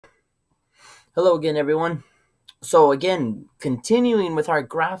Hello again, everyone. So again, continuing with our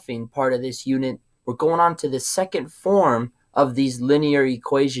graphing part of this unit, we're going on to the second form of these linear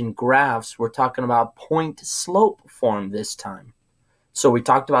equation graphs. We're talking about point-slope form this time. So we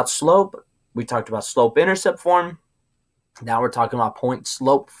talked about slope, we talked about slope-intercept form. Now we're talking about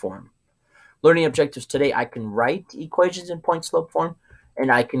point-slope form. Learning objectives today, I can write equations in point-slope form,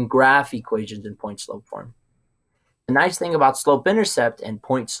 and I can graph equations in point-slope form. The nice thing about slope-intercept and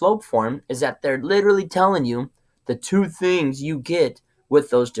point-slope form is that they're literally telling you the two things you get with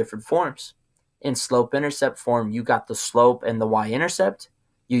those different forms. In slope-intercept form, you got the slope and the y-intercept.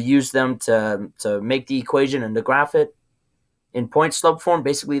 You use them to make the equation and to graph it. In point-slope form,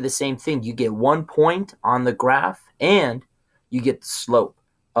 basically the same thing. You get 1 point on the graph and you get the slope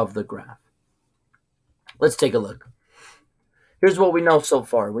of the graph. Let's take a look. Here's what we know so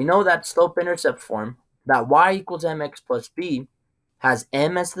far. We know that slope-intercept form, that y equals mx plus b, has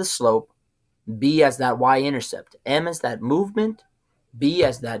m as the slope, b as that y-intercept, m as that movement, b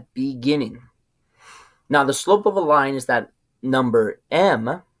as that beginning. Now, the slope of a line is that number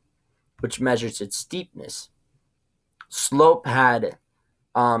m, which measures its steepness. Slope had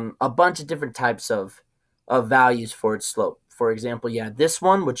a bunch of different types of values for its slope. For example, you had this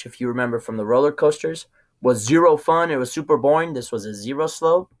one, which if you remember from the roller coasters, was zero fun. It was super boring. This was a zero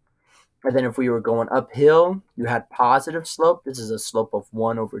slope. And then if we were going uphill, you had positive slope. This is a slope of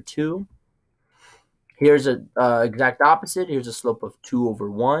 1 over 2. Here's a exact opposite. Here's a slope of 2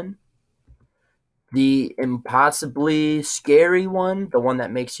 over 1. The impossibly scary one, the one that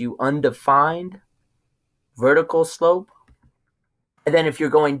makes you undefined, vertical slope. And then if you're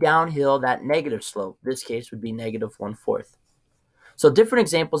going downhill, that negative slope, this case would be negative 1/4. So different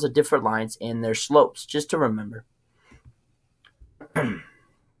examples of different lines and their slopes, just to remember.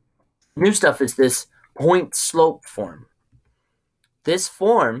 New stuff is this point slope form. This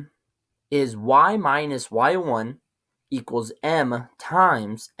form is y minus y1 equals m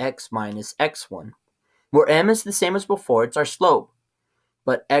times x minus x1, where m is the same as before, it's our slope,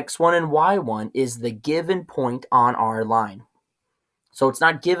 but x1 and y1 is the given point on our line. So it's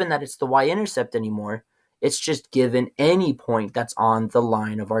not given that it's the y-intercept anymore, it's just given any point that's on the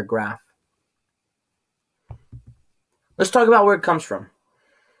line of our graph. Let's talk about where it comes from.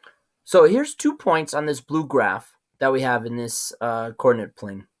 So here's 2 points on this blue graph that we have in this coordinate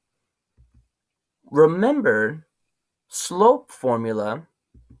plane. Remember, slope formula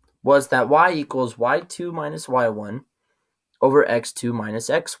was that y equals y2 minus y1 over x2 minus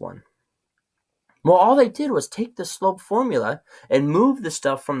x1. Well, all they did was take the slope formula and move the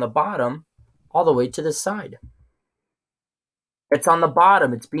stuff from the bottom all the way to the side. It's on the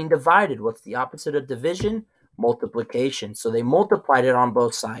bottom. It's being divided. What's the opposite of division? Multiplication. So they multiplied it on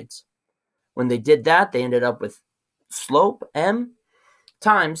both sides. When they did that, they ended up with slope m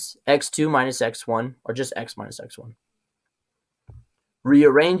times x2 minus x1, or just x minus x1.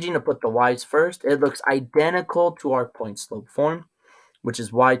 Rearranging to put the y's first, it looks identical to our point slope form, which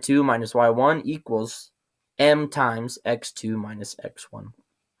is y2 minus y1 equals m times x2 minus x1.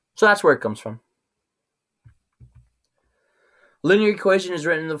 So that's where it comes from. Linear equation is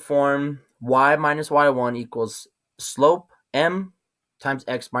written in the form y minus y1 equals slope m times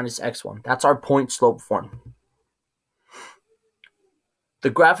x minus x1. That's our point slope form. The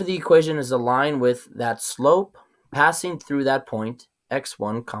graph of the equation is a line with that slope passing through that point,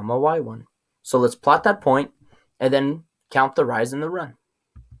 x1 comma y1. So let's plot that point and then count the rise and the run.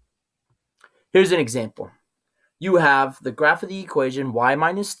 Here's an example. You have the graph of the equation y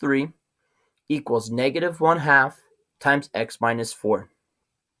minus 3 equals negative 1/2 times x minus 4.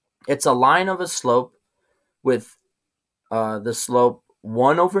 It's a line of a slope with the slope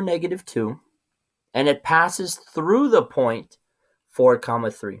 1 over negative 2, and it passes through the point 4 comma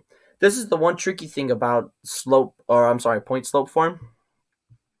 3. This is the one tricky thing about point slope form.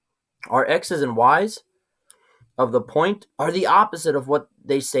 Our x's and y's of the point are the opposite of what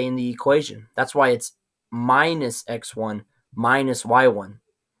they say in the equation. That's why it's minus x1 minus y1.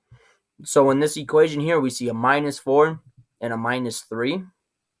 So in this equation here, we see a minus 4 and a minus 3.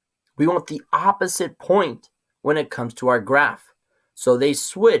 We want the opposite point when it comes to our graph. So they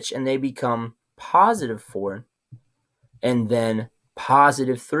switch and they become positive 4 and then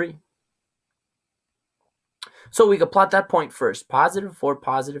positive 3. So we could plot that point first, positive 4,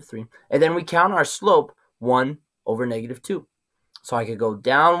 positive 3, and then we count our slope 1 over negative 2. So I could go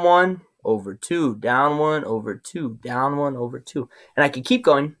down 1 over 2, down 1 over 2, down 1 over 2. And I could keep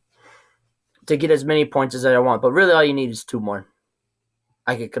going to get as many points as I want, but really all you need is 2 more.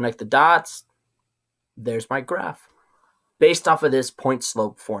 I could connect the dots. There's my graph based off of this point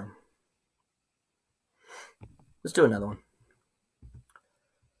slope form. Let's do another one.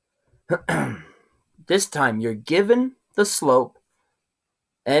 This time you're given the slope,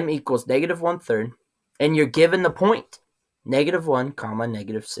 m equals negative 1/3, and you're given the point, -1,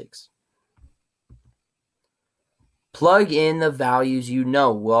 -6. Plug in the values you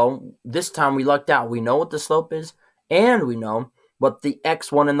know. Well, this time we lucked out. We know what the slope is, and we know what the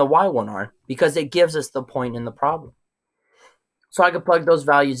x1 and the y1 are, because it gives us the point in the problem. So I can plug those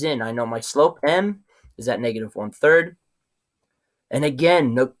values in. I know my slope, m, is at -1/3. And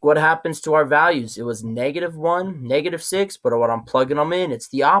again, look what happens to our values. It was -1, -6, but when I'm plugging them in, it's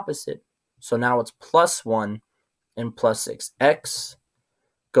the opposite. So now it's +1 and +6. X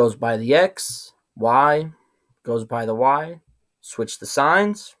goes by the x, y goes by the y. Switch the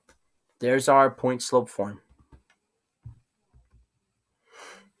signs. There's our point slope form.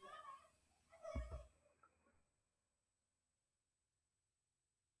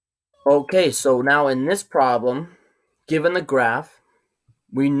 Okay, so now in this problem, given the graph,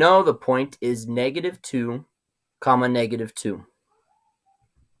 we know the point is -2, -2.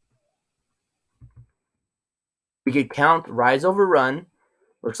 We could count rise over run.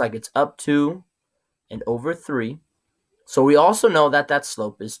 Looks like it's up 2 and over 3. So we also know that that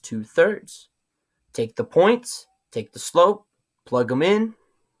slope is 2/3. Take the points, take the slope, plug them in.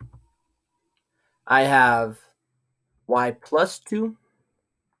 I have y plus 2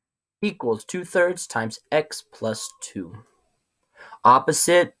 equals 2/3 times x plus 2.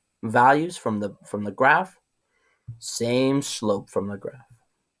 Opposite values from the graph, same slope from the graph.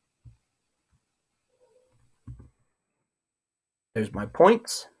 There's my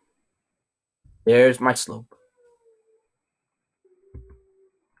points. There's my slope.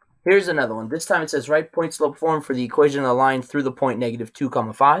 Here's another one. This time it says write point slope form for the equation of the line through the point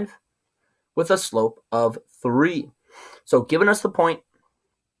 -2, 5 with a slope of 3. So given us the point,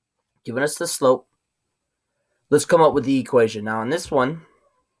 given us the slope, let's come up with the equation. Now in this one,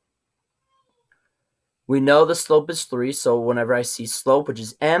 we know the slope is 3, so whenever I see slope, which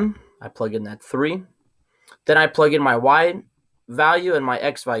is m, I plug in that 3. Then I plug in my y value and my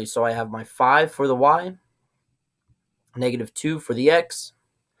x value. So I have my 5 for the y, -2 for the x.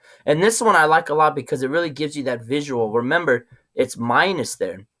 And this one I like a lot because it really gives you that visual. Remember, it's minus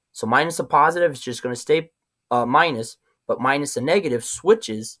there. So minus a positive is just going to stay minus, but minus a negative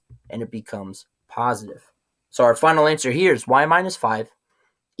switches and it becomes positive. So our final answer here is y minus 5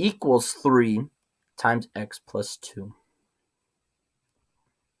 equals 3 times x plus 2.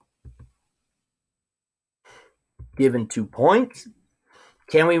 Given 2 points,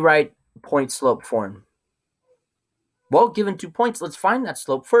 can we write point slope form? Well, given 2 points, let's find that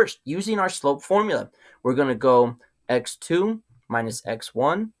slope first. Using our slope formula, we're going to go x2 minus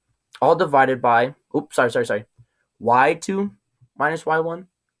x1, all divided by, y2 minus y1,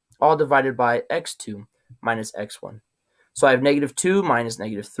 all divided by x2 minus x1. So I have -2 minus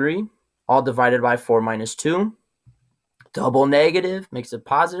 -3, all divided by 4 minus 2. Double negative makes it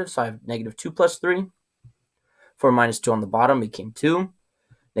positive, so I have -2 plus 3. 4 minus 2 on the bottom became 2.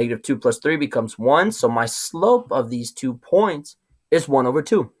 -2 plus 3 becomes 1, so my slope of these 2 points is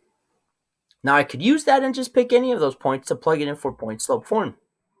 1/2. Now I could use that and just pick any of those points to plug it in for point slope form.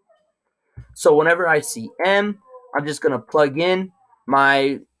 So whenever I see m, I'm just going to plug in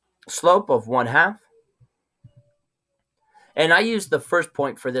my slope of 1/2. And I use the first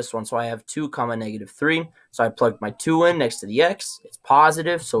point for this one, so I have 2, -3. So I plug my 2 in next to the x. It's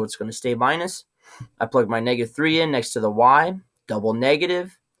positive, so it's going to stay minus. I plug my -3 in next to the y. Double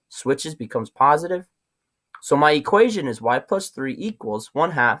negative. Switches, becomes positive. So my equation is y plus 3 equals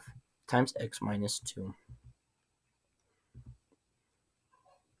 1/2 times x minus 2.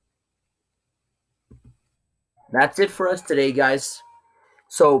 That's it for us today, guys.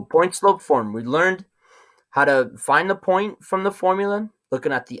 So point slope form. We learned how to find the point from the formula,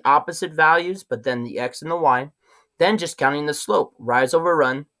 looking at the opposite values, but then the x and the y. Then just counting the slope, rise over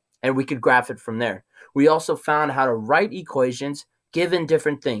run, and we could graph it from there. We also found how to write equations given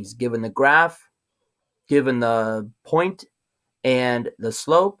different things, given the graph, given the point and the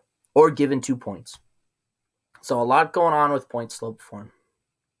slope, or given 2 points. So a lot going on with point slope form.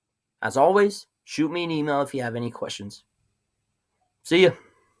 As always, shoot me an email if you have any questions. See ya.